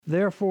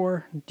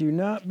Therefore, do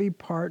not be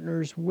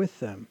partners with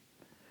them.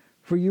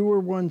 For you were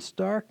once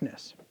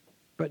darkness,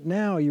 but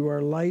now you are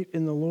light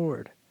in the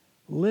Lord.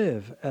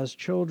 Live as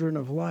children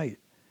of light.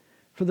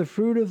 For the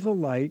fruit of the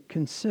light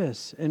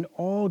consists in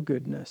all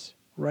goodness,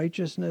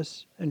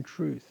 righteousness, and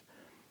truth.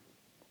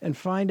 And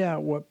find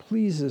out what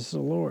pleases the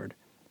Lord.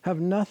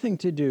 Have nothing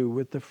to do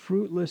with the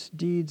fruitless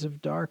deeds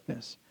of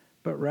darkness,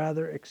 but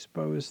rather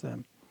expose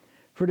them.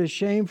 For it is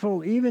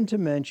shameful even to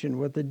mention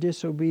what the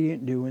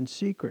disobedient do in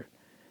secret.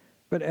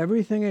 But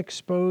everything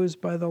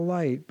exposed by the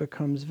light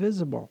becomes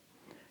visible.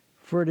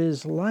 For it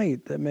is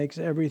light that makes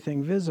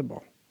everything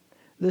visible.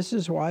 This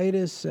is why it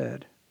is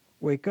said,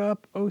 "Wake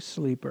up, O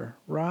sleeper,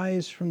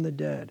 rise from the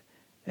dead,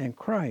 and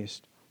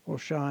Christ will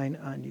shine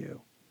on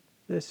you."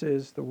 This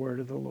is the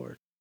word of the Lord.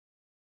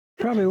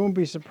 Probably won't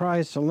be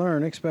surprised to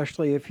learn,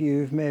 especially if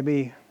you've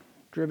maybe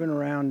driven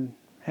around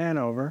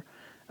Hanover,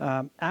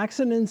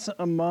 accidents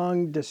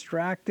among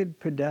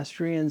distracted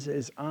pedestrians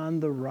is on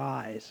the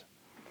rise.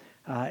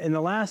 In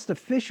the last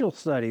official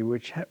study,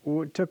 which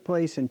took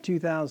place in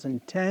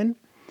 2010,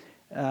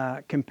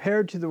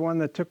 compared to the one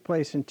that took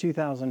place in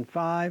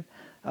 2005,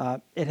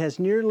 it has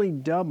nearly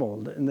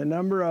doubled in the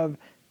number of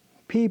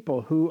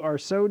people who are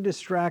so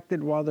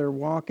distracted while they're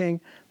walking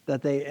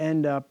that they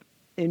end up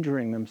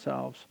injuring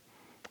themselves.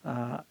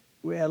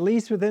 At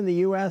least within the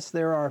U.S.,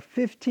 there are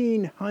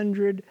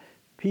 1,500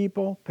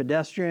 people,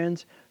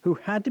 pedestrians, who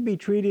had to be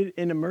treated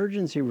in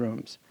emergency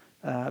rooms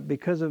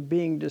because of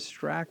being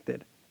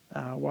distracted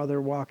while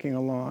they're walking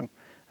along.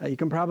 You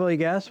can probably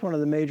guess one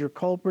of the major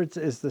culprits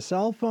is the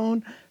cell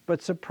phone,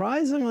 but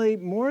surprisingly,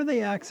 more of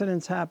the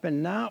accidents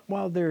happen not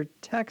while they're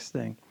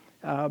texting,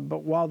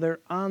 but while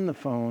they're on the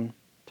phone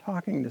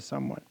talking to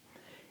someone.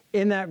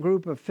 In that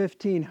group of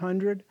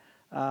 1,500,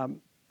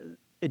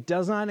 it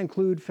does not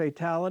include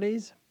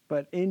fatalities,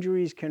 but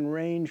injuries can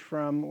range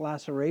from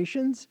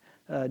lacerations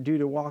due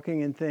to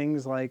walking in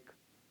things like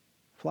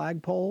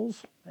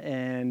flagpoles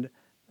and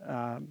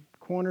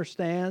corner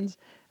stands,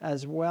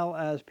 as well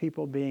as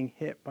people being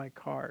hit by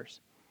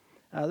cars.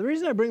 The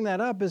reason I bring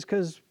that up is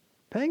because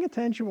paying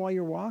attention while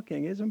you're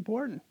walking is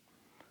important.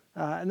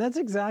 And that's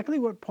exactly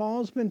what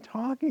Paul's been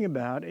talking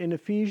about in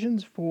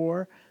Ephesians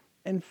 4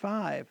 and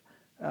 5,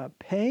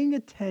 paying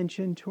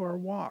attention to our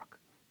walk.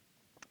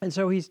 And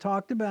so he's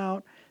talked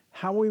about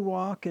how we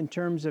walk in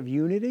terms of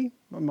unity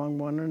among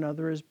one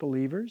another as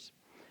believers,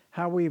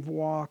 how we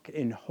walk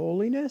in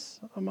holiness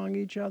among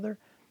each other,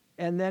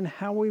 and then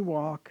how we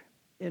walk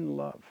in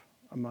love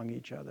among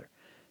each other.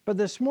 But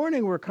this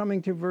morning we're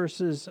coming to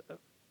verses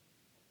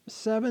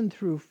 7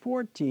 through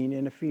 14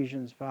 in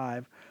Ephesians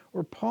 5,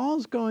 where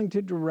Paul's going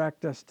to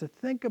direct us to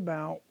think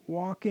about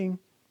walking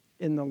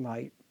in the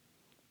light.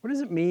 What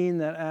does it mean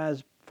that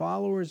as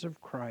followers of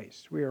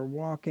Christ, we are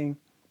walking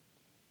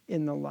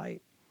in the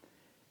light?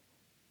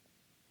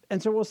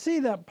 And so we'll see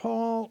that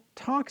Paul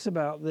talks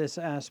about this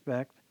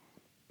aspect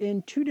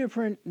in two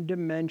different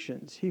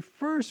dimensions. He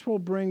first will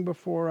bring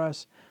before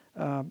us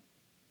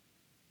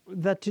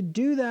that to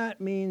do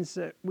that means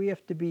that we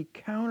have to be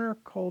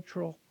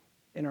countercultural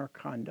in our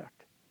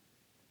conduct.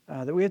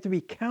 That we have to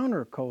be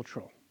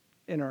countercultural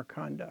in our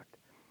conduct.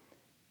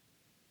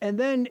 And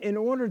then in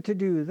order to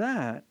do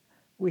that,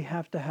 we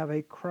have to have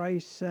a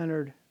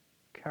Christ-centered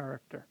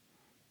character.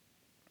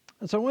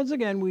 And so once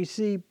again, we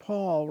see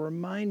Paul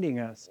reminding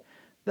us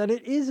that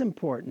it is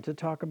important to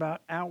talk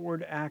about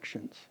outward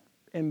actions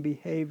and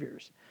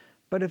behaviors.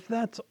 But if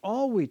that's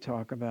all we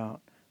talk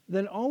about,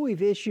 then all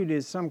we've issued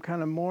is some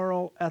kind of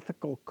moral,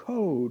 ethical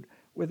code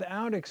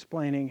without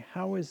explaining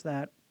how is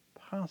that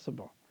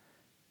possible.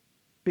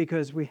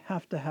 Because we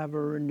have to have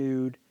a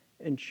renewed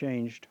and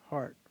changed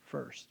heart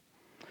first.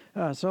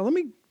 So let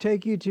me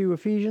take you to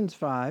Ephesians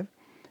 5,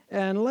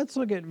 and let's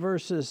look at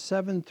verses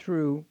 7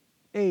 through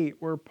 8,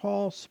 where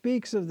Paul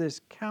speaks of this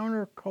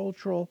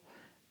countercultural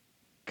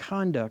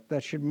conduct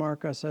that should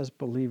mark us as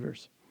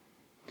believers.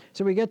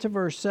 So we get to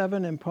verse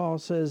 7, and Paul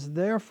says,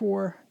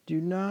 "Therefore, do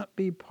not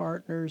be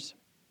partners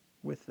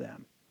with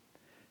them."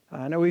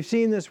 Now we've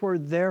seen this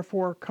word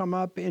 "therefore" come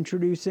up,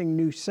 introducing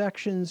new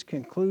sections,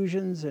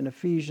 conclusions in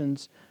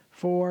Ephesians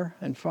 4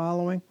 and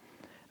following.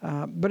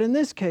 But in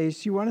this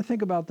case, you want to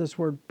think about this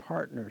word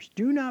partners.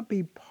 Do not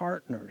be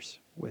partners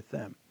with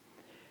them.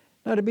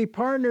 Now, to be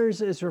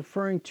partners is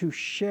referring to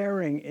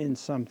sharing in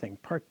something,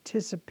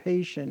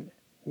 participation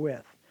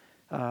with.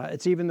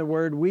 It's even the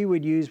word we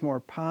would use more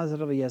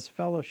positively as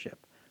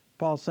fellowship.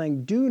 Paul's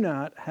saying, do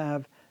not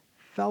have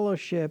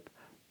fellowship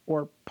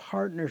or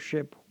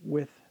partnership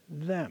with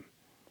them.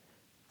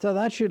 So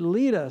that should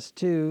lead us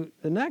to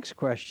the next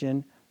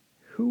question: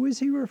 who is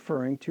he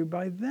referring to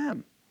by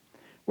them?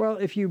 Well,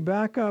 if you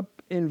back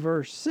up in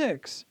verse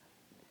 6,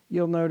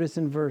 you'll notice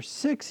in verse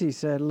 6 he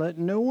said, "Let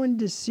no one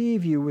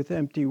deceive you with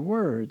empty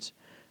words,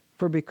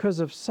 for because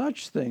of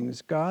such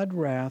things God's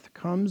wrath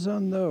comes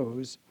on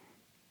those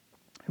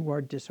who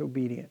are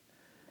disobedient."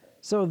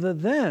 So the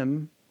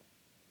them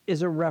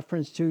is a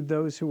reference to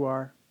those who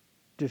are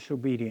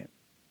disobedient.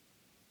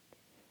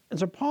 And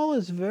so Paul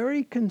is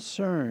very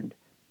concerned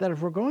that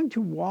if we're going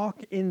to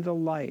walk in the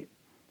light,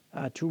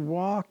 to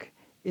walk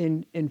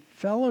in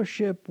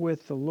fellowship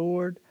with the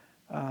Lord,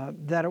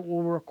 that it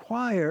will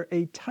require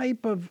a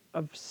type of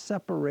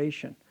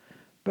separation.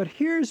 But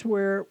here's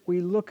where we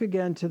look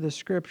again to the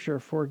Scripture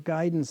for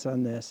guidance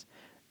on this,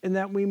 in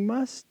that we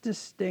must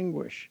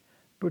distinguish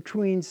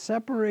between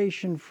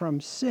separation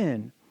from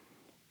sin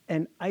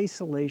and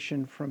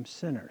isolation from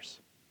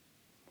sinners.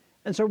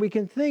 And so we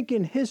can think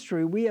in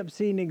history, we have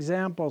seen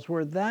examples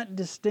where that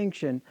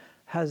distinction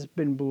has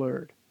been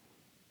blurred.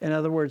 In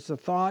other words, the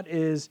thought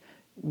is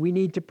we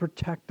need to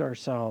protect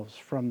ourselves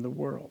from the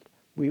world.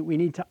 We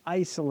need to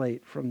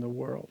isolate from the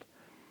world.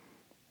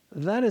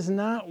 That is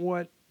not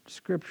what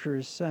Scripture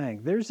is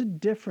saying. There's a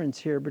difference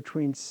here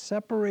between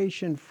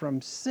separation from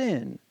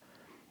sin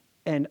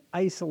and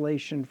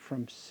isolation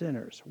from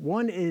sinners.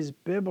 One is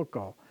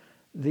biblical,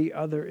 the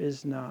other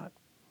is not.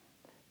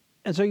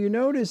 And so you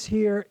notice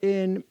here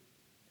in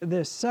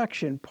this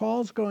section,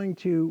 Paul's going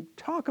to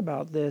talk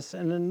about this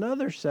in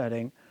another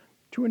setting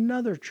to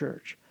another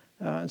church.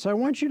 And so I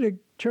want you to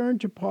turn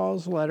to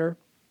Paul's letter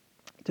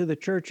to the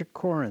church at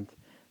Corinth,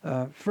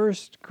 1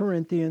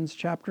 Corinthians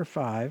chapter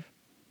 5.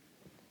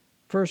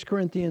 1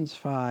 Corinthians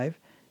 5,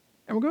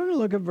 and we're going to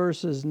look at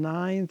verses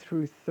 9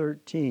 through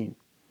 13,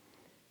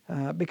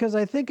 because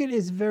I think it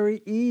is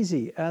very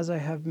easy, as I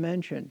have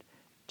mentioned,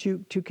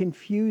 to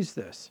confuse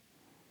this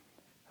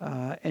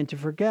and to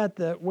forget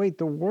that, wait,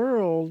 the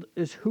world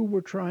is who we're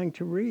trying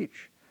to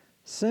reach.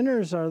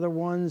 Sinners are the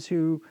ones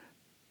who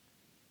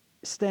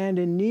stand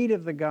in need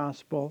of the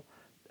gospel,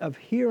 of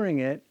hearing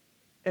it,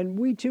 and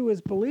we too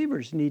as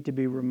believers need to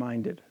be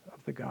reminded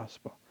of the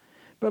gospel.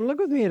 But look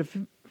with me at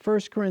 1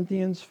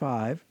 Corinthians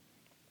 5,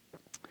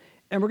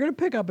 and we're going to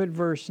pick up at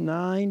verse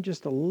 9,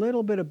 just a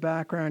little bit of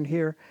background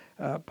here.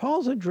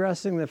 Paul's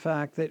addressing the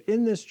fact that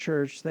in this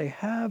church they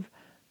have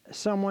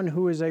someone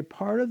who is a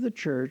part of the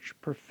church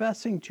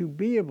professing to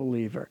be a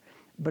believer,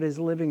 but is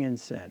living in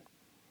sin.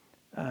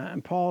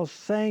 And Paul's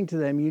saying to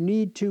them, you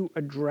need to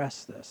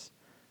address this.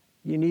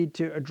 You need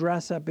to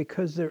address that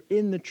because they're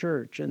in the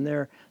church and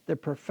they're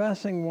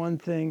professing one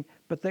thing,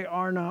 but they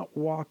are not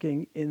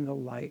walking in the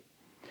light.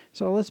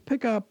 So let's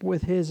pick up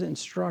with his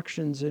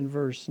instructions in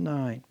verse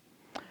 9.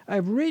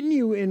 I've written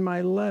you in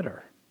my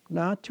letter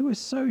not to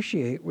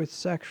associate with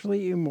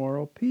sexually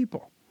immoral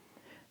people,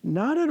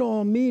 not at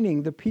all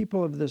meaning the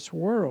people of this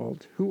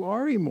world who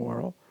are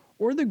immoral,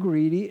 or the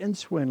greedy and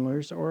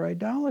swindlers or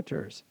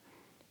idolaters.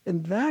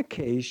 In that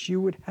case, you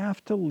would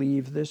have to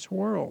leave this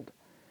world.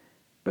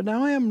 But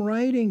now I am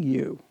writing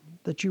you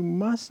that you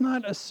must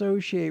not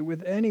associate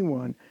with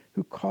anyone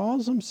who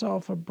calls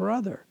himself a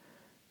brother,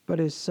 but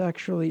is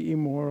sexually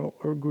immoral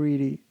or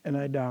greedy, an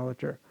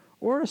idolater,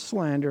 or a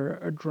slanderer,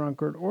 a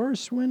drunkard, or a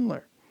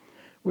swindler.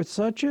 With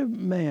such a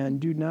man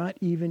do not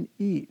even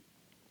eat.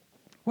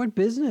 What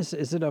business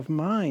is it of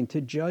mine to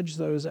judge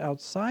those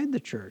outside the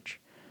church?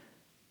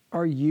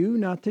 Are you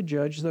not to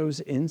judge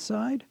those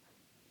inside?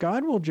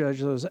 God will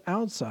judge those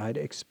outside.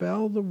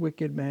 Expel the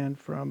wicked man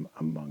from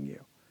among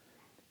you.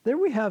 There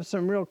we have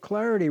some real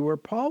clarity where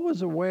Paul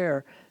was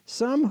aware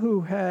some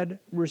who had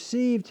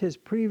received his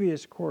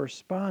previous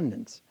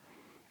correspondence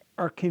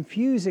are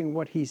confusing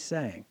what he's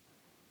saying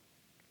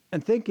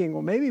and thinking,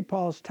 well, maybe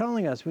Paul's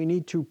telling us we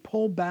need to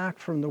pull back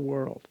from the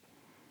world.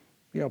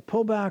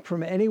 Pull back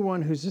from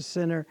anyone who's a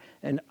sinner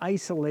and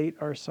isolate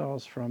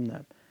ourselves from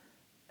them.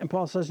 And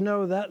Paul says,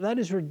 no, that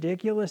is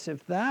ridiculous.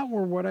 If that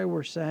were what I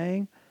were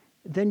saying,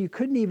 then you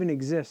couldn't even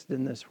exist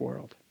in this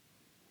world.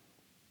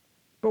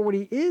 But what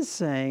he is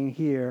saying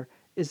here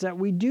is that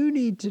we do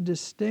need to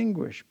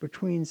distinguish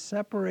between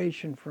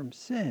separation from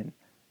sin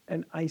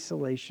and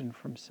isolation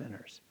from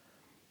sinners.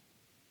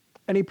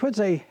 And he puts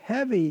a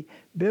heavy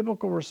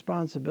biblical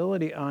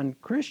responsibility on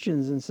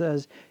Christians and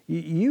says,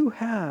 you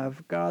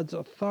have God's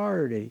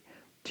authority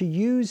to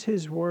use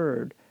his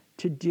word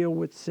to deal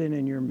with sin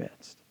in your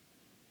midst.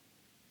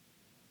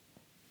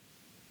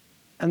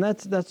 And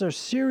that's a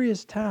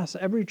serious task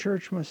every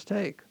church must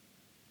take.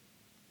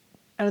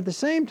 And at the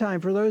same time,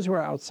 for those who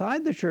are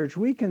outside the church,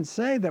 we can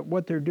say that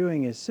what they're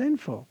doing is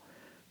sinful,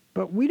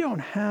 but we don't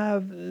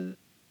have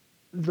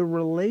the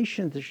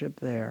relationship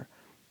there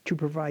to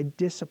provide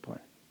discipline.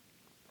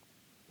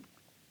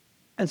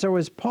 And so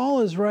as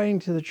Paul is writing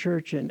to the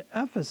church in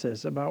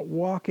Ephesus about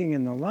walking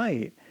in the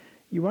light,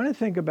 you want to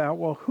think about,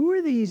 well, who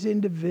are these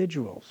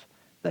individuals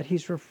that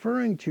he's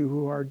referring to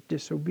who are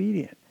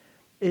disobedient?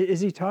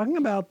 Is he talking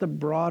about the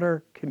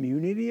broader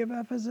community of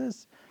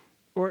Ephesus?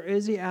 Or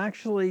is he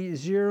actually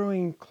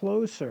zeroing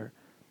closer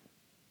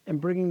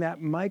and bringing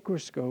that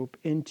microscope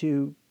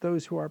into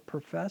those who are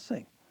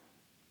professing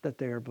that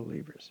they are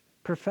believers,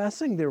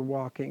 professing they're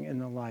walking in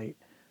the light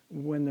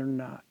when they're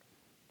not?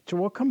 So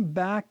we'll come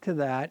back to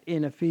that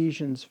in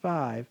Ephesians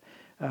 5,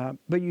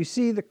 but you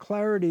see the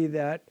clarity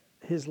that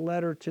his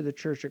letter to the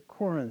church at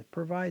Corinth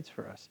provides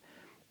for us.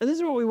 And this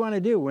is what we want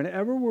to do.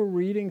 Whenever we're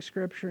reading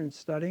Scripture and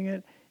studying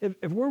it,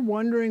 if we're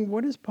wondering,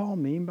 what does Paul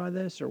mean by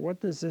this, or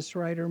what does this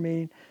writer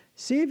mean,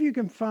 see if you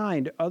can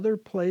find other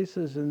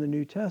places in the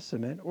New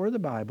Testament or the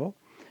Bible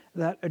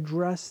that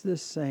address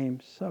this same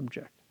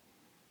subject.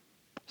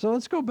 So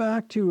let's go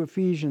back to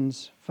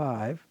Ephesians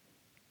 5,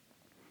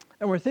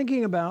 And we're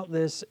thinking about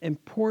this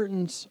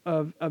importance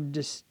of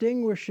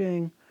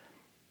distinguishing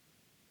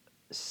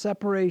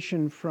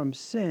separation from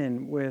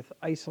sin with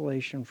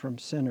isolation from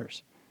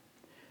sinners.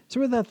 So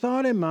with that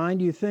thought in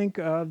mind, you think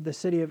of the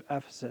city of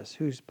Ephesus,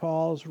 whose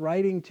Paul's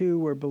writing to,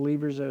 where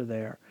believers are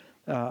there.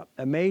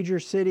 A major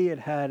city, it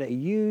had a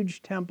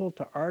huge temple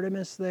to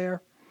Artemis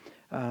there.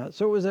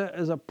 So it was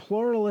a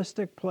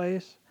pluralistic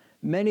place,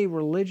 many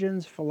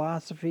religions,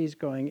 philosophies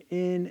going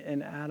in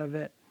and out of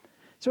it.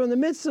 So in the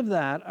midst of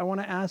that, I want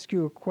to ask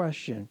you a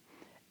question.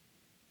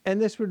 And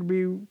this would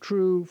be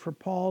true for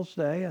Paul's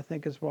day, I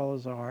think, as well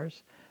as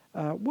ours.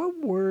 What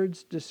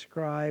words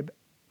describe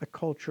the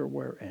culture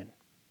we're in?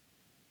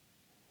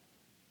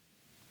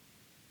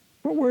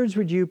 What words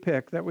would you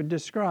pick that would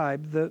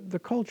describe the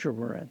culture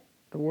we're in,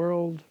 the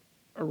world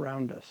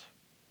around us?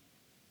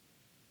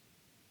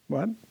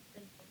 What?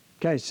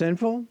 Okay,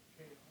 sinful?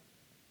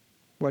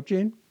 What,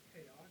 Gene?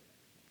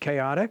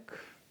 Chaotic.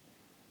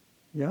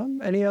 Yeah,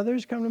 any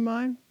others come to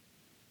mind?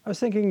 I was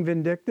thinking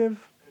vindictive.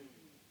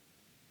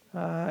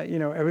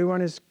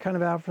 Everyone is kind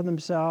of out for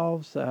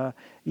themselves.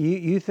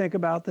 You think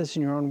about this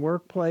in your own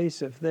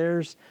workplace. If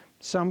there's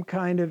some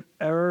kind of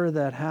error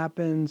that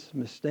happens,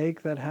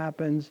 mistake that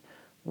happens,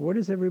 what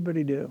does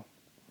everybody do?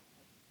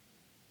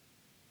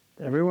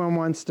 Everyone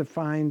wants to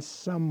find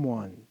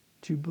someone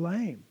to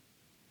blame.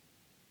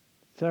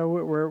 So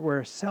we're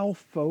a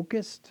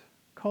self-focused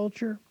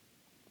culture,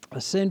 a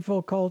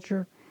sinful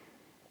culture,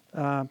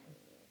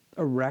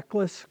 a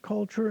reckless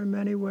culture in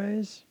many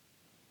ways.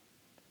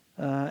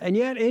 And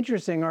yet,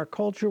 interesting, our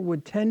culture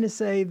would tend to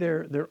say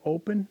they're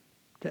open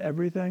to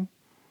everything.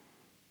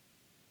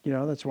 You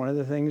know, that's one of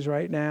the things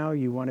right now.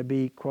 You want to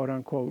be, quote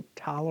unquote,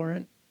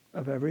 tolerant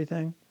of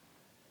everything.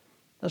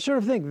 I sort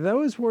of think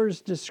those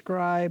words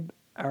describe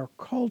our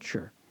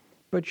culture,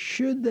 but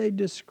should they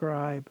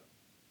describe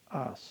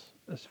us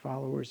as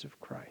followers of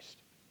Christ?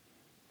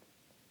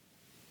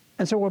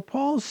 And so what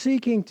Paul's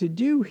seeking to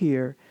do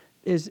here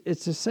is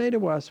to say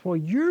to us, well,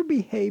 your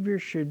behavior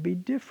should be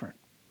different.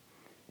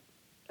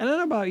 And I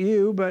don't know about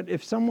you, but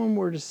if someone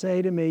were to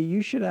say to me,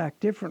 you should act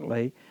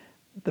differently,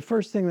 the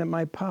first thing that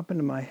might pop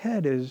into my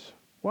head is,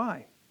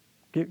 why?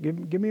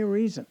 Give me a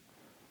reason.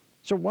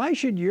 So why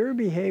should your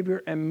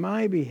behavior and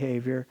my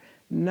behavior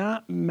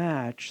not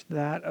match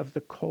that of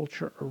the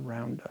culture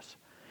around us?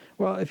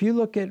 Well, if you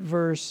look at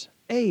verse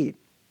 8,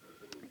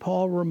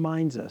 Paul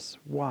reminds us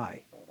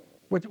why.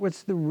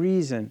 What's the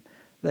reason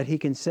that he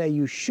can say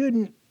you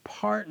shouldn't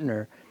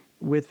partner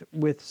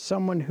with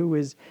someone who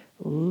is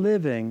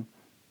living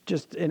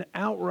just in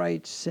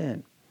outright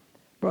sin?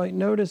 Well,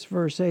 notice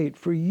verse 8,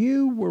 for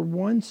you were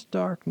once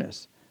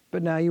darkness,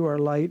 but now you are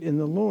light in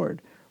the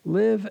Lord.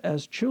 Live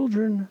as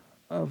children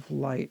of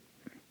light.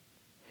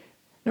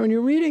 Now, when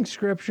you're reading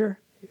Scripture,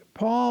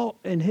 Paul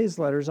in his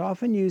letters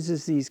often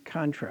uses these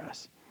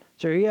contrasts.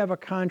 So you have a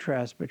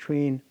contrast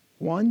between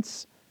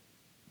once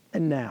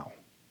and now.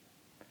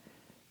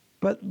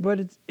 But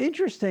it's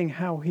interesting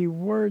how he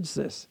words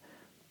this.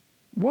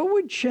 What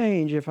would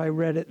change if I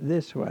read it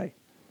this way?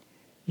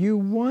 You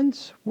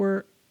once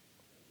were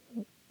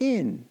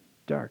in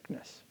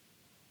darkness.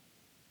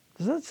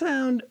 Does that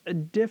sound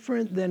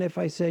different than if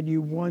I said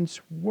you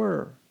once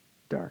were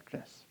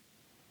darkness?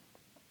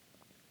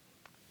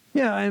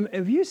 Yeah, and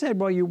if you said,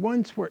 well, you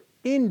once were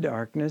in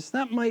darkness,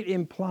 that might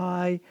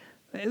imply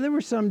there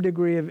was some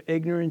degree of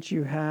ignorance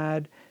you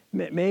had.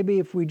 Maybe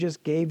if we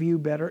just gave you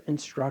better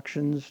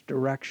instructions,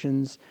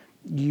 directions,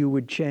 you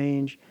would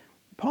change.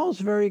 Paul's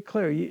very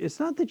clear. It's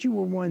not that you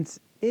were once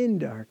in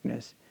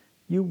darkness.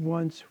 You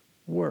once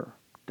were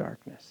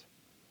darkness.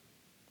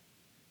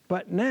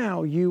 But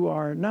now you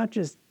are not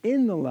just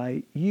in the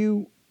light,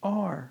 you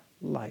are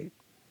light.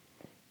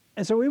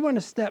 And so we want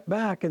to step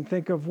back and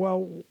think of,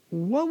 well,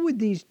 what would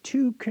these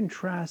two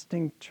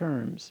contrasting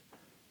terms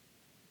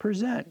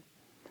present?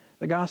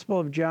 The Gospel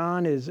of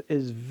John is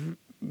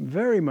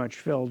very much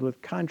filled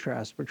with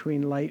contrast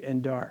between light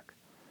and dark.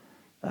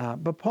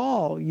 But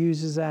Paul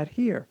uses that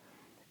here.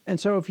 And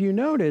so if you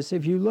notice,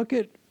 if you look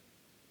at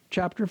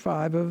chapter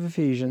 5 of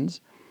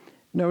Ephesians,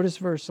 notice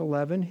verse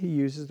 11, he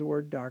uses the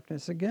word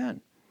darkness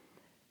again.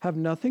 Have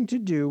nothing to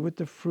do with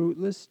the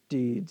fruitless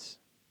deeds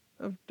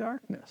of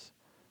darkness.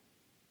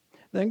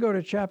 Then go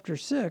to chapter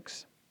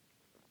 6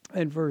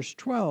 and verse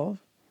 12,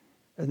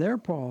 and there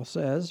Paul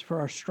says, for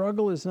our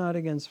struggle is not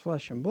against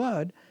flesh and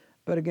blood,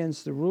 but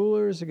against the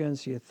rulers,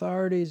 against the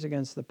authorities,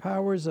 against the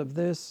powers of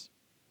this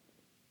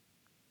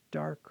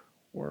dark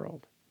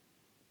world.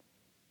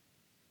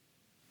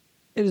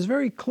 It is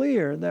very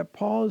clear that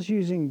Paul is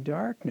using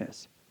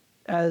darkness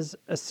as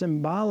a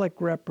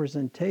symbolic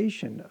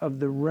representation of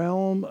the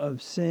realm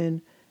of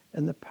sin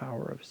and the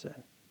power of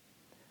sin.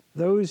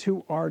 Those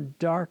who are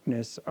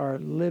darkness are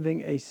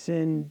living a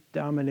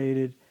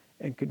sin-dominated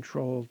and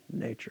controlled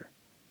nature.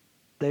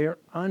 They are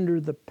under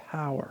the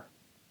power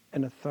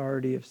and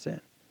authority of sin.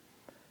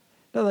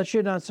 Now, that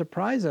should not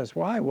surprise us.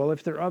 Why? Well,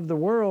 if they're of the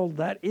world,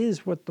 that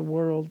is what the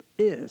world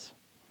is.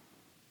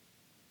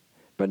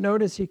 But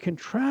notice he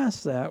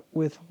contrasts that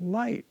with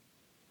light.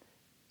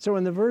 So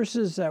in the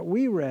verses that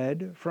we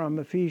read from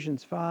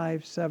Ephesians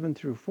 5, 7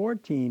 through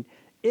 14,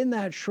 in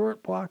that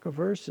short block of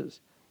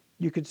verses,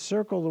 you could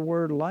circle the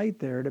word light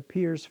there. It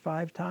appears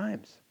 5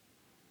 times.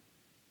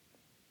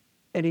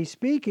 And he's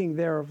speaking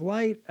there of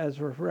light as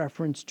a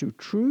reference to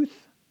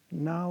truth,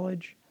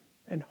 knowledge,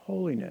 and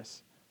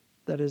holiness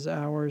that is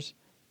ours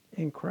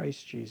in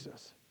Christ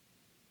Jesus.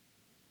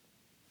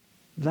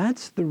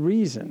 That's the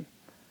reason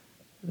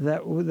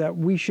that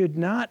we should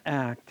not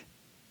act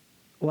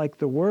like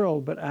the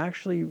world, but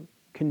actually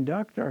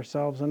conduct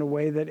ourselves in a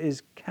way that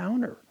is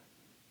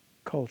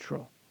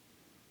counter-cultural.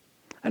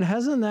 And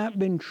hasn't that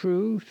been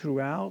true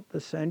throughout the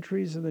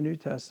centuries of the New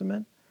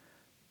Testament?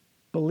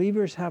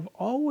 Believers have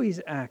always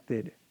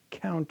acted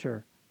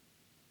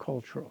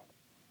counter-cultural.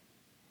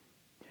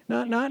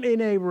 Not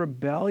in a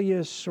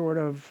rebellious sort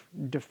of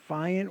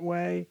defiant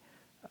way,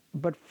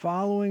 but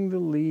following the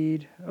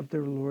lead of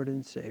their Lord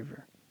and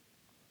Savior.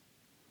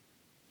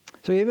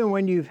 So even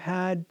when you've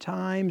had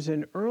times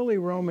in early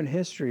Roman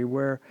history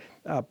where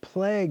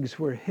plagues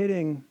were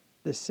hitting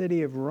the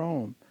city of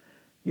Rome,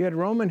 you had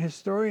Roman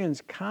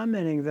historians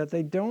commenting that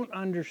they don't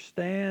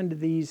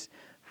understand these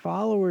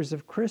followers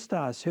of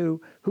Christos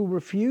who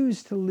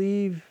refuse to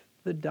leave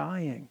the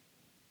dying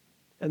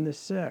and the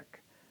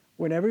sick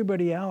when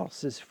everybody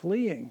else is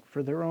fleeing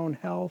for their own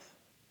health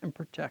and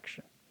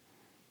protection.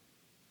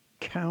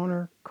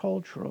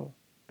 Countercultural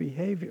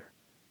behavior,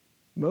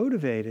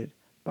 motivated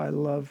by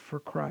love for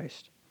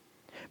Christ.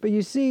 But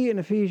you see in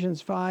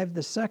Ephesians 5,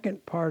 the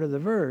second part of the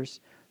verse,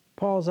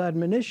 Paul's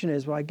admonition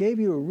is, well, I gave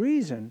you a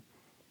reason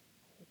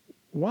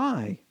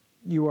why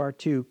you are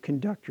to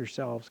conduct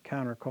yourselves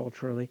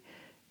counterculturally.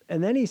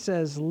 And then he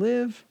says,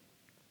 live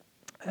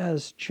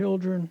as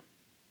children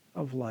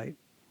of light.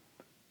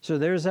 So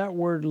there's that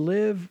word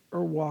live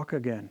or walk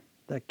again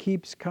that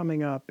keeps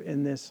coming up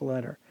in this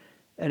letter.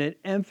 And it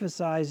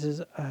emphasizes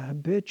a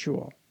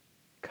habitual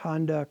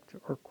conduct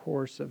or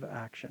course of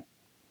action.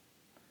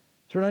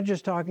 So we're not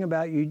just talking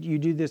about you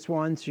do this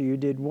once or you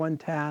did one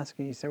task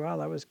and you say, well,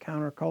 that was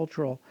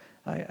countercultural.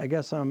 I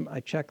guess I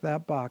checked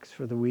that box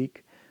for the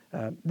week.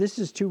 This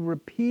is to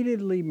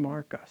repeatedly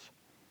mark us.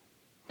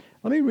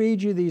 Let me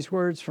read you these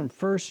words from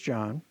 1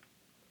 John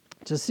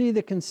to see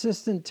the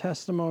consistent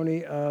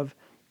testimony of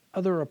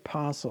other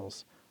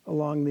apostles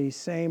along these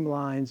same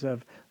lines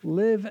of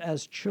live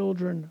as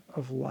children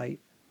of light,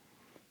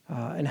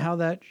 and how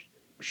that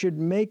should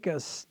make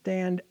us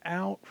stand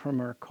out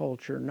from our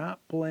culture, not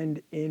blend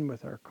in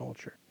with our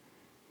culture.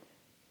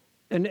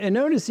 And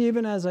notice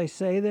even as I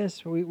say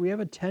this, we have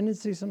a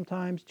tendency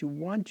sometimes to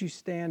want to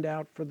stand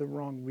out for the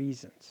wrong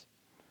reasons,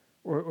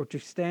 or to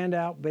stand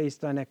out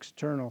based on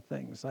external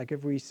things. Like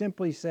if we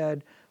simply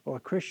said, well, a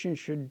Christian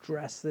should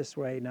dress this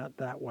way, not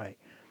that way.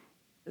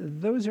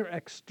 Those are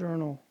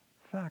external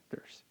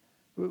factors.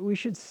 We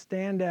should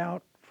stand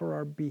out for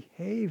our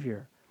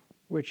behavior,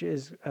 which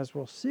is, as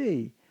we'll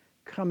see,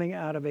 coming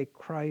out of a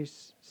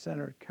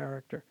Christ-centered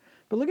character.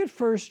 But look at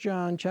 1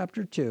 John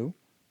chapter 2.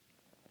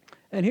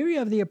 And here you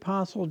have the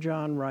Apostle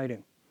John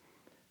writing.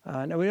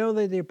 Now we know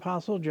that the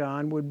Apostle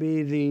John would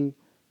be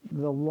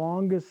the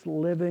longest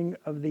living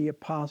of the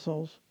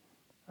apostles,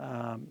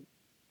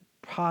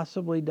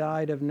 possibly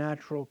died of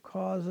natural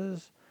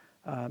causes,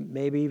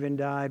 maybe even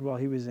died while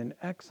he was in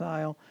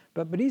exile.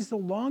 But he's the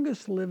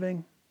longest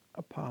living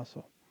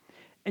apostle.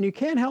 And you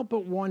can't help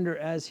but wonder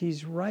as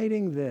he's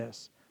writing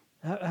this,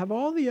 have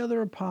all the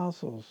other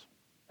apostles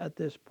at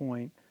this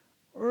point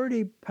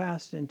already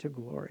passed into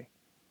glory?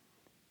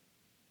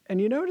 And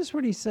you notice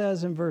what he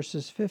says in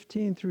verses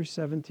 15 through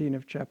 17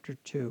 of chapter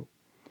 2.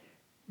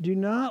 Do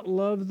not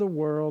love the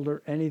world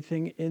or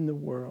anything in the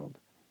world.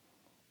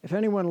 If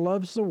anyone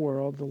loves the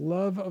world, the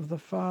love of the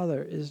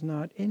Father is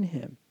not in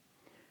him.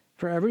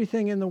 For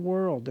everything in the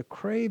world, the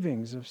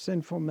cravings of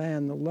sinful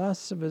man, the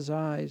lusts of his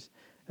eyes,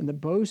 and the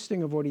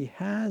boasting of what he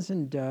has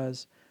and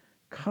does,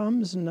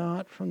 comes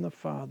not from the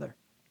Father,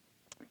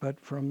 but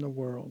from the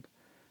world.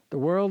 The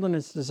world and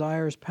its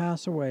desires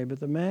pass away, but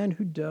the man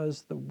who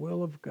does the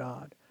will of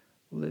God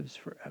lives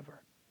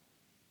forever.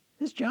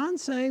 Is John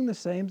saying the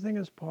same thing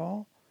as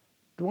Paul?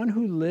 The one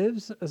who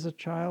lives as a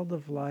child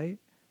of light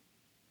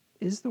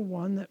is the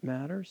one that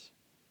matters,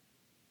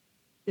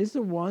 is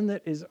the one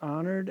that is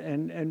honored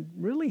and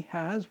really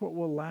has what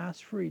will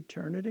last for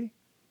eternity.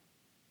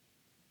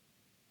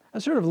 I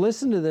sort of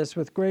listened to this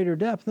with greater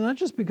depth, not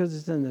just because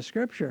it's in the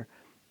scripture,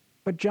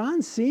 but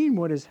John's seen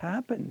what has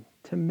happened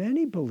to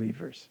many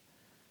believers.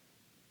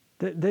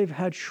 They've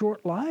had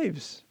short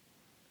lives.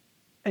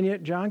 And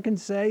yet John can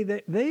say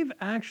that they've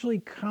actually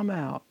come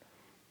out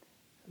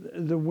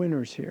the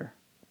winners here.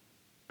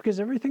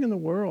 Because everything in the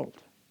world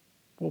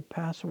will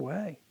pass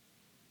away.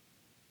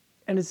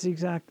 And it's the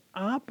exact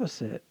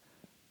opposite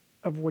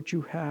of what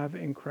you have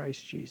in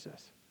Christ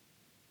Jesus.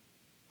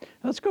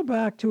 Let's go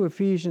back to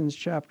Ephesians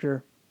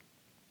chapter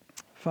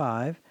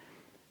 5,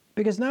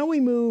 because now we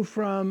move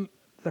from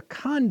the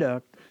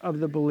conduct of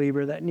the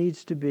believer that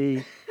needs to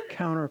be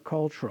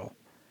countercultural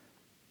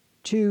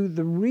to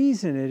the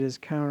reason it is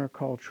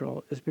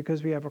countercultural is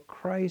because we have a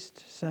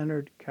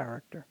Christ-centered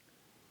character.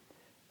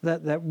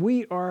 that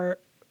we are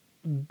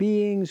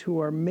beings who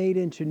are made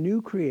into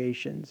new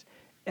creations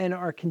and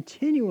are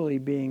continually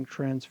being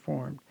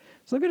transformed.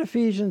 So look at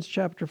Ephesians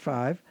chapter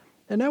 5,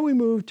 and now we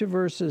move to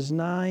verses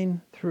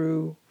 9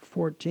 through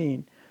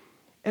 14.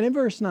 And in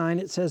verse 9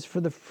 it says,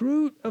 "For the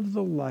fruit of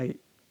the light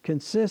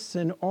consists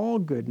in all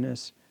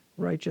goodness,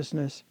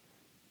 righteousness,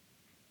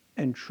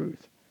 and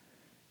truth."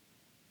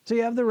 So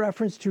you have the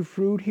reference to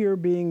fruit here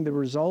being the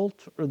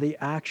result or the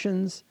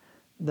actions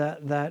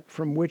that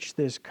from which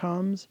this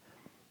comes.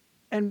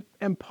 And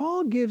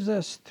Paul gives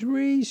us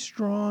three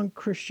strong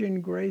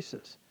Christian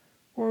graces,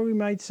 or we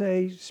might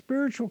say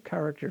spiritual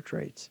character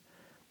traits,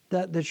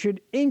 that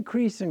should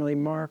increasingly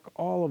mark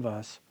all of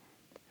us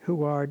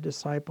who are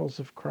disciples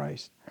of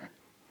Christ.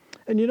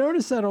 And you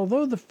notice that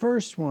although the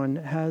first one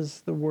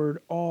has the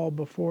word all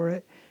before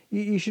it,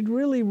 you should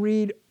really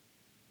read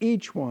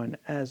each one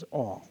as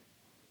all.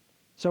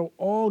 So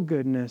all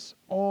goodness,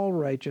 all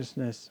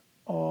righteousness,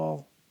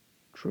 all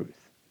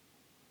truth.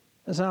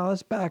 And so now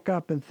let's back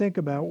up and think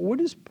about, what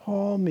does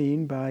Paul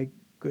mean by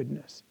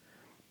goodness?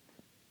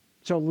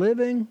 So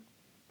living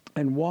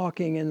and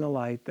walking in the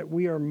light, that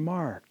we are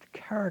marked,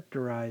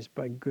 characterized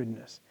by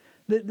goodness.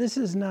 This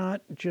is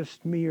not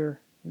just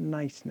mere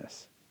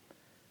niceness.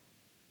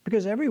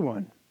 Because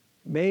everyone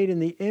made in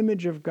the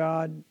image of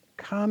God,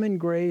 common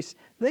grace,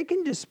 they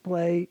can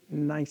display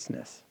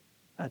niceness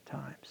at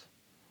times.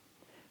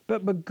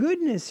 But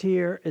goodness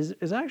here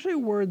is actually a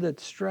word that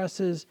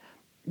stresses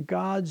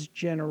God's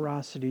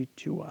generosity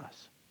to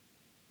us.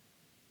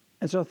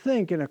 And so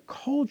think, in a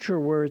culture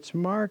where it's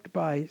marked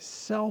by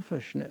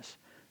selfishness,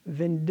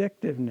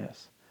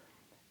 vindictiveness,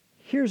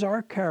 here's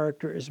our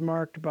character is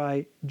marked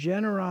by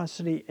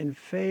generosity and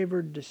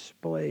favor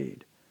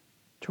displayed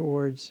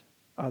towards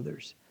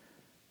others.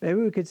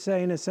 Maybe we could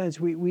say, in a sense,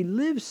 we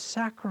live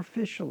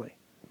sacrificially.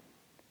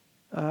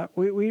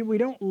 We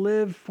don't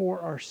live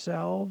for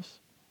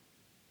ourselves.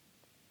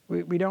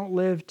 We don't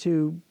live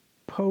to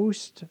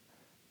post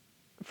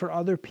for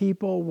other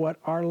people what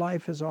our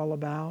life is all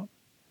about.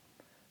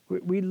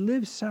 We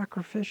live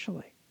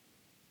sacrificially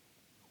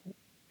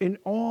in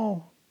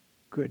all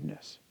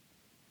goodness.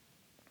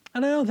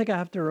 And I don't think I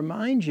have to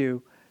remind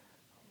you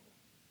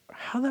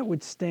how that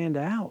would stand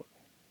out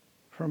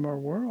from our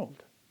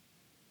world.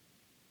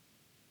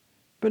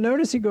 But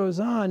notice he goes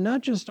on,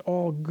 not just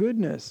all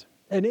goodness.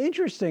 And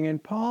interesting, in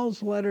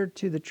Paul's letter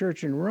to the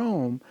church in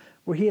Rome,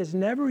 where he has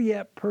never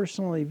yet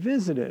personally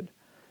visited,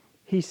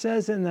 he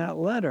says in that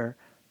letter,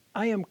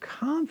 "I am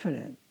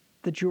confident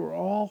that you are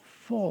all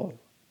full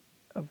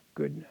of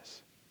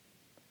goodness."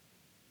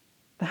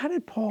 Now, how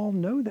did Paul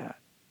know that?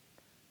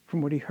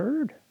 From what he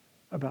heard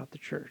about the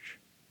church,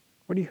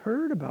 what he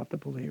heard about the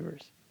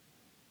believers.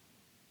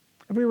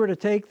 If we were to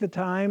take the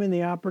time and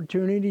the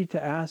opportunity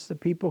to ask the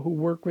people who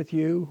work with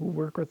you, who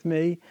work with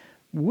me,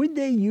 would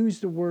they use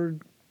the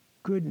word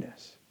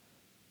goodness?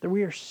 That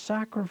we are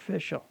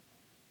sacrificial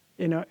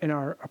in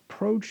our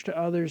approach to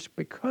others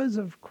because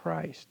of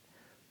Christ.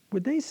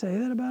 Would they say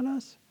that about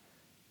us?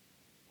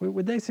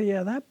 Would they say,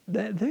 yeah,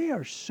 that they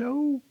are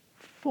so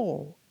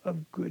full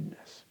of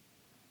goodness?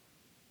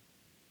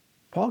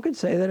 Paul could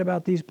say that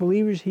about these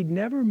believers he'd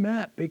never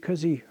met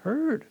because he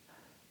heard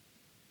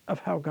of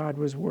how God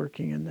was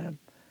working in them.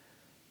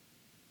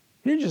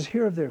 He didn't just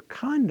hear of their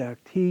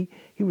conduct, he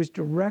was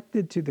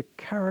directed to the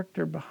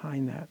character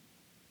behind that.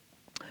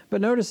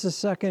 But notice the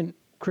second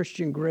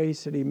Christian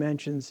grace that he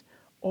mentions,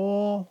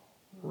 all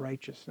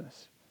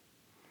righteousness.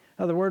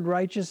 Now the word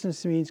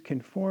righteousness means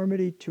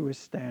conformity to a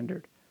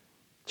standard.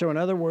 So in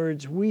other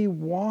words, we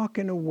walk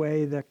in a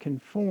way that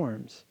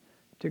conforms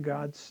to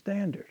God's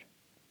standard.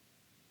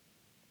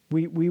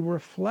 We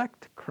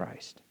reflect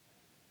Christ.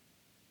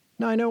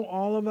 Now I know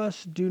all of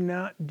us do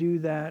not do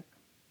that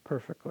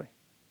perfectly.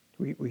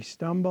 We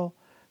stumble,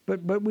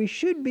 but we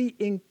should be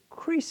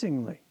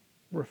increasingly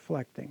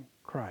reflecting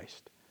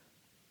Christ.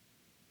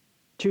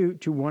 To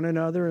one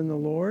another in the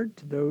Lord,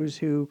 to those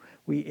who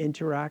we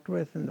interact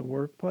with in the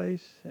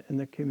workplace, in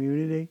the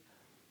community.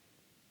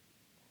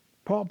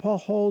 Paul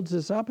holds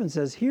this up and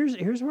says,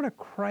 here's what a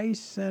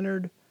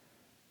Christ-centered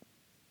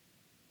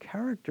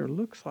character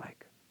looks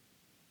like.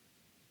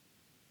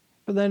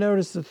 But then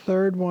notice the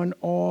third one,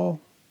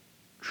 all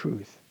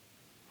truth.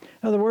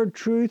 Now the word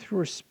truth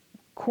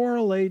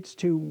correlates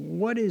to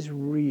what is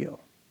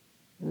real,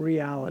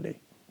 reality.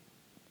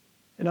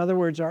 In other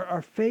words,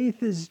 our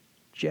faith is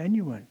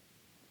genuine.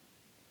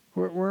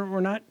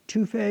 We're not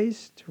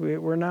two-faced.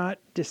 We're not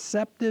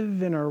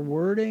deceptive in our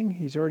wording.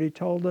 He's already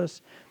told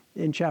us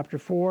in chapter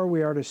 4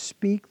 we are to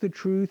speak the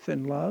truth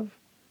in love.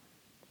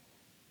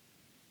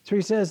 So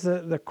he says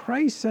that the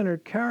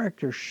Christ-centered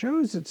character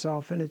shows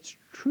itself in its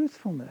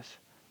truthfulness,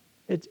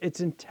 its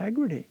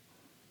integrity.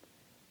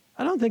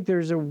 I don't think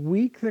there's a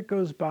week that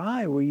goes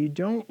by where you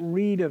don't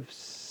read of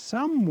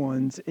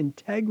someone's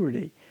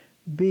integrity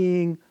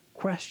being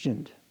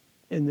questioned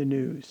in the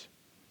news,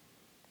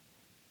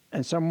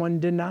 and someone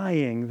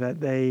denying that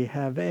they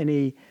have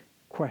any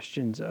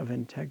questions of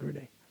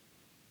integrity.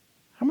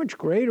 How much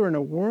greater in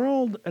a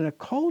world and a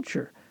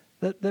culture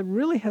that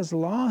really has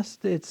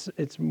lost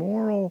its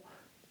moral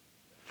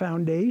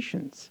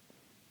foundations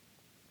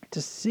to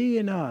see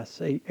in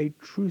us a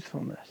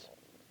truthfulness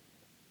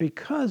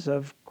because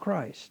of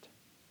Christ.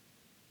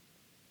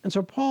 And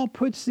so Paul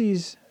puts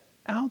these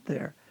out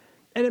there.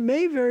 And it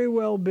may very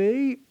well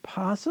be,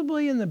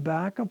 possibly in the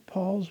back of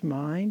Paul's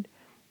mind,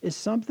 is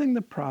something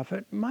the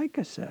prophet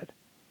Micah said.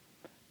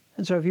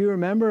 And so if you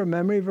remember a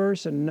memory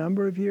verse a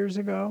number of years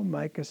ago,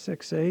 Micah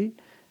 6:8,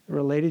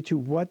 related to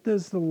what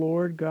does the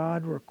Lord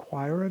God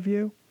require of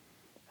you?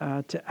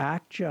 To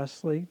act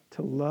justly,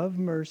 to love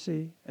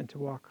mercy, and to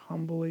walk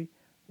humbly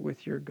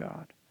with your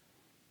God.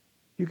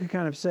 You could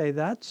kind of say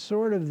that's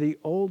sort of the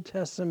Old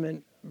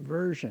Testament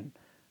version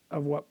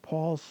of what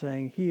Paul's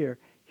saying here.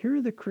 Here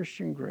are the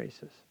Christian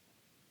graces.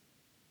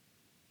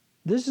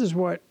 This is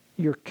what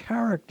your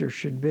character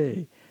should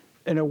be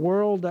in a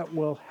world that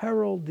will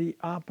herald the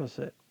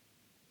opposite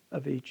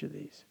of each of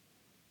these.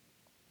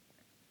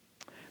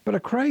 But a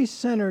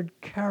Christ-centered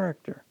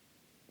character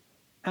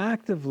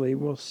actively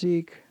will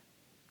seek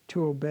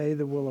to obey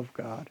the will of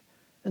God.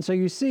 And so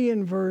you see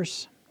in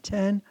verse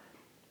 10,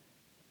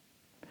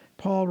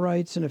 Paul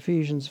writes in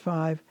Ephesians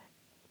 5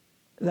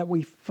 that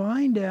we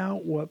find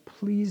out what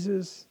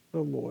pleases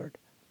the Lord.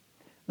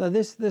 Now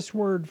this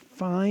word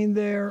find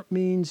there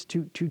means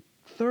to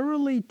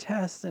thoroughly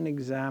test and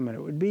examine.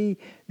 It would be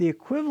the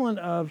equivalent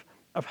of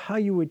how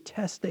you would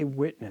test a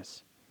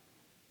witness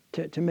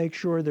to make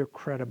sure they're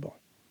credible.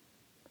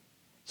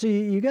 So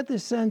you get the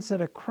sense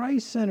that a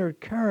Christ-centered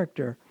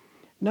character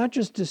not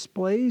just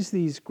displays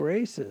these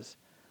graces,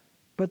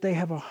 but they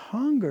have a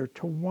hunger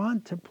to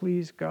want to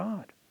please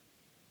God,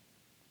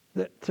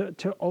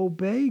 to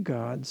obey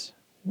God's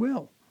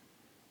will.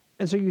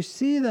 And so you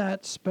see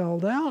that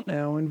spelled out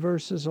now in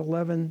verses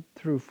 11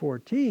 through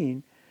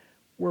 14,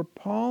 where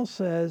Paul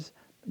says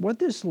what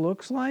this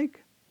looks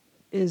like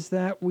is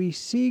that we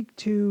seek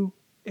to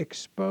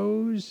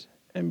expose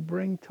and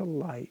bring to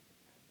light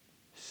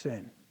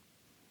sin.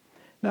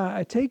 Now,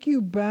 I take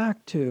you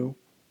back to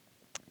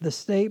the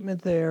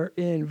statement there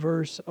in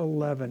verse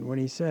 11 when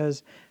he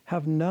says,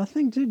 have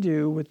nothing to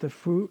do with the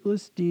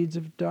fruitless deeds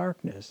of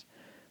darkness,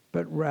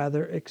 but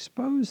rather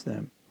expose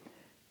them.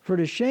 For it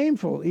is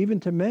shameful even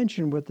to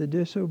mention what the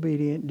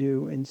disobedient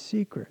do in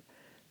secret,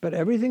 but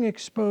everything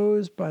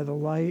exposed by the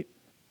light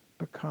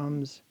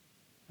becomes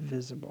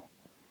visible.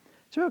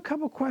 So a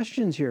couple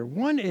questions here.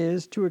 One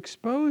is to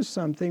expose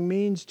something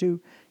means to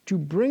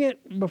bring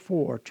it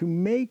before, to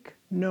make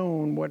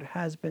known what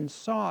has been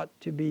sought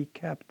to be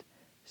kept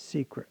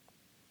secret.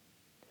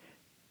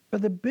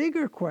 But the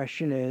bigger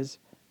question is,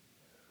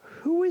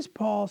 who is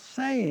Paul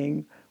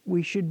saying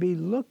we should be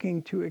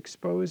looking to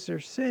expose their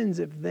sins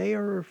if they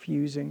are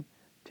refusing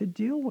to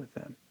deal with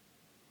them?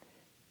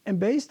 And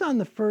based on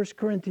the 1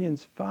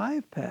 Corinthians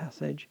 5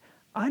 passage,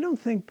 I don't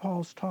think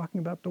Paul's talking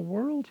about the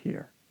world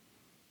here.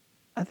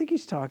 I think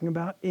he's talking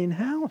about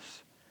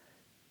in-house.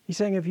 He's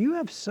saying if you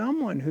have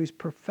someone who's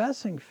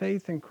professing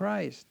faith in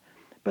Christ,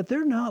 but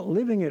they're not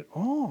living at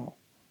all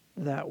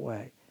that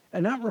way,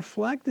 and not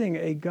reflecting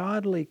a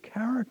godly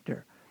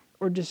character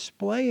or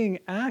displaying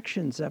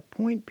actions that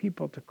point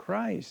people to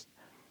Christ,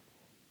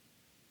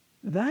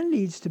 that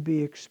needs to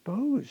be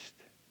exposed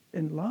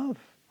in love.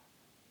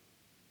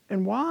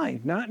 And why?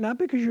 Not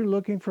because you're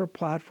looking for a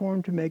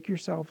platform to make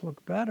yourself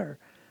look better,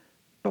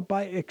 but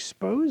by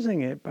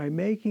exposing it, by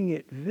making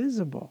it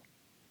visible.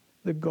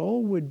 The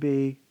goal would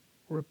be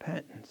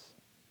repentance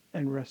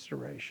and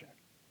restoration.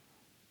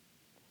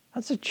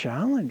 That's a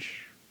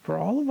challenge for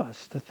all of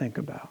us to think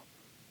about.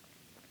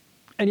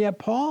 And yet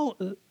Paul's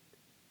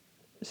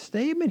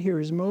statement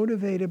here is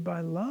motivated by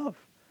love.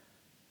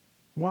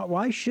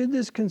 Why should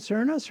this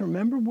concern us?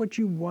 Remember what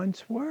you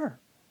once were,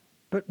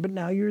 but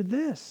now you're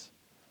this.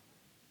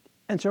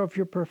 And so if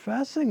you're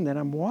professing that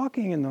I'm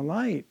walking in the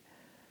light,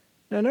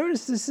 now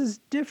notice this is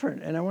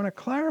different, and I want to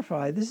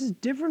clarify, this is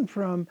different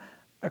from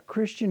a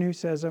Christian who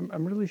says,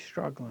 I'm really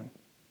struggling.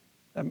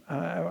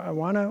 I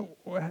want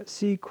to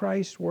see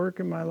Christ work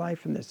in my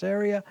life in this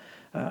area.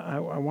 I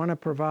want to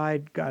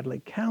provide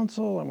godly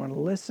counsel. I want to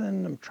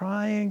listen. I'm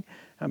trying.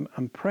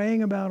 I'm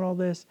praying about all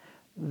this.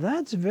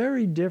 That's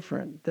very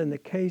different than the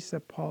case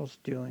that Paul's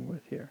dealing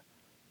with here.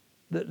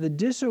 The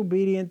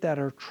disobedient that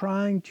are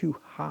trying to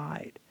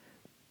hide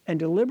and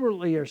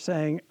deliberately are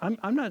saying,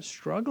 I'm not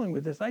struggling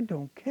with this. I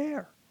don't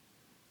care.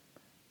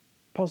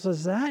 Paul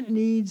says that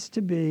needs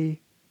to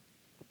be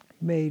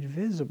made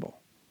visible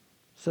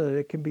so that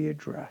it can be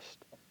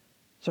addressed.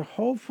 So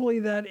hopefully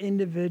that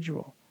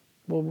individual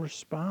will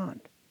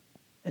respond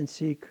and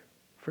seek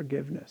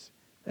forgiveness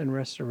and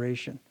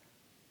restoration.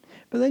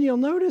 But then you'll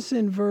notice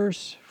in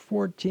verse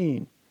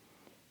 14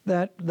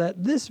 that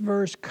this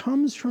verse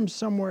comes from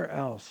somewhere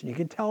else. You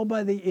can tell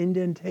by the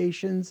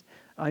indentations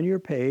on your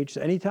page.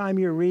 So anytime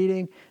you're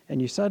reading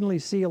and you suddenly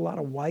see a lot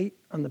of white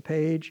on the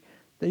page,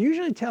 that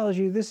usually tells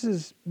you this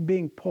is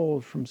being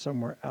pulled from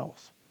somewhere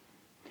else.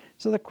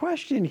 So the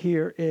question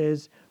here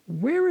is,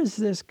 where is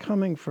this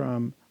coming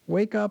from?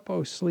 Wake up,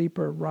 O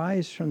sleeper,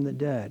 rise from the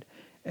dead,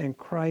 and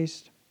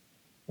Christ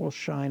will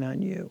shine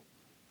on you.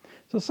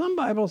 So some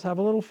Bibles have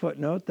a little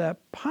footnote that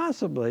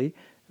possibly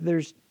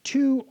there's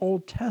two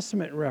Old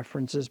Testament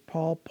references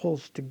Paul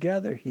pulls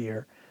together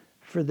here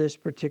for this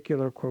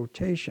particular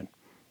quotation.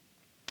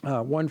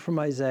 One from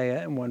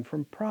Isaiah and one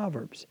from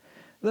Proverbs.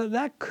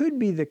 That could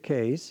be the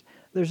case.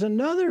 There's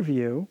another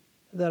view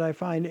that I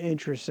find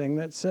interesting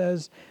that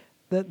says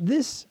that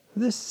this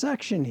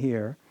section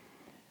here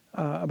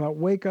about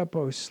 "Wake up,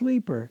 O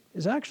sleeper"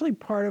 is actually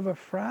part of a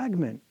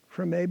fragment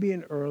from maybe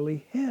an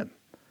early hymn.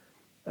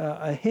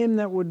 A hymn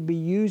that would be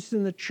used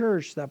in the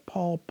church that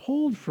Paul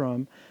pulled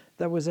from,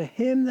 that was a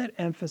hymn that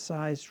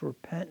emphasized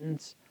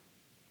repentance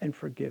and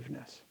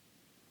forgiveness.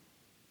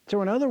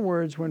 So in other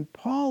words, when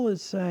Paul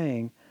is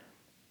saying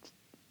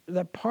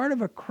that part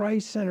of a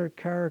Christ-centered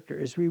character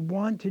is we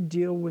want to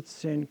deal with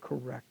sin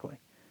correctly.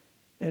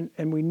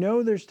 And we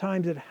know there's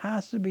times it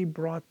has to be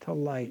brought to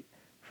light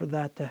for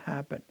that to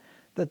happen.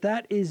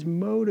 That is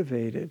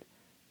motivated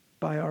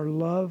by our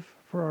love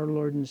for our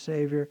Lord and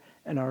Savior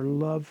and our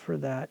love for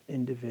that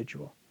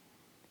individual.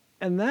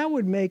 And that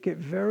would make it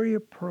very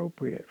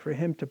appropriate for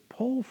him to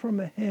pull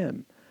from a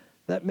hymn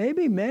that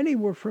maybe many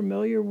were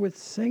familiar with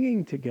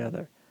singing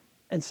together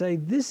and say,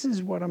 this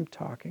is what I'm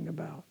talking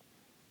about.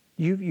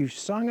 You've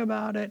sung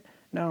about it,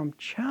 now I'm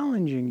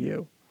challenging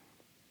you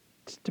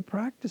to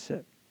practice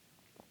it,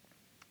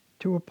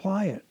 to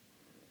apply it.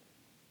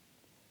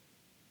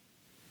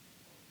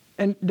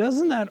 And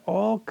doesn't that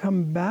all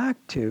come back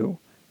to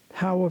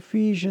how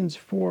Ephesians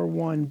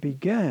 4:1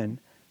 began,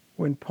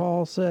 when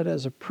Paul said,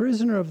 as a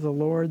prisoner of the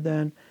Lord,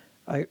 then,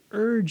 I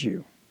urge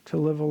you to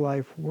live a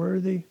life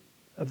worthy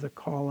of the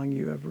calling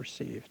you have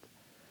received.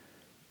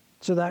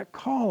 So that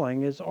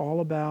calling is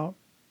all about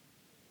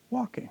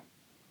walking.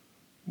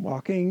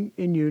 Walking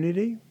in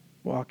unity,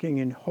 walking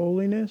in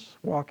holiness,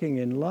 walking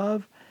in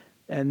love,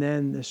 and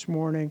then this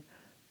morning,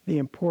 the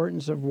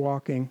importance of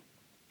walking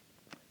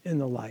in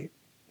the light.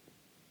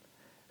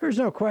 There's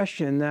no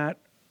question that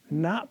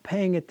not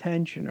paying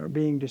attention or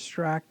being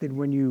distracted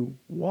when you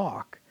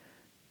walk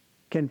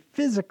can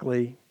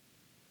physically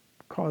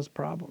cause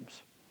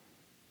problems.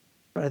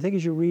 But I think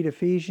as you read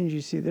Ephesians,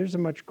 you see there's a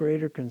much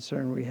greater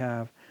concern we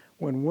have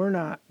when we're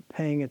not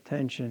paying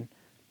attention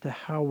to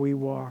how we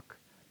walk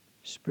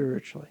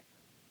spiritually,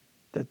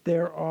 that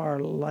there are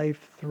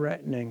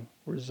life-threatening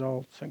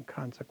results and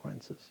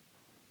consequences.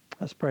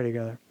 Let's pray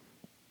together.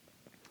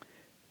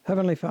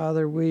 Heavenly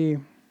Father, we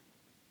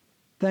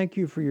thank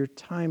you for your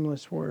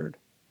timeless word.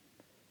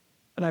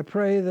 And I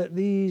pray that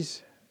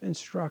these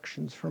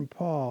instructions from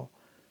Paul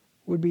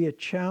would be a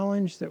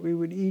challenge that we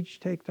would each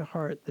take to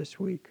heart this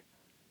week,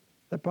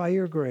 that by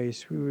your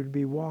grace we would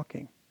be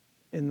walking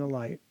in the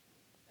light.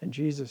 In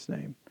Jesus'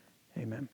 name, amen.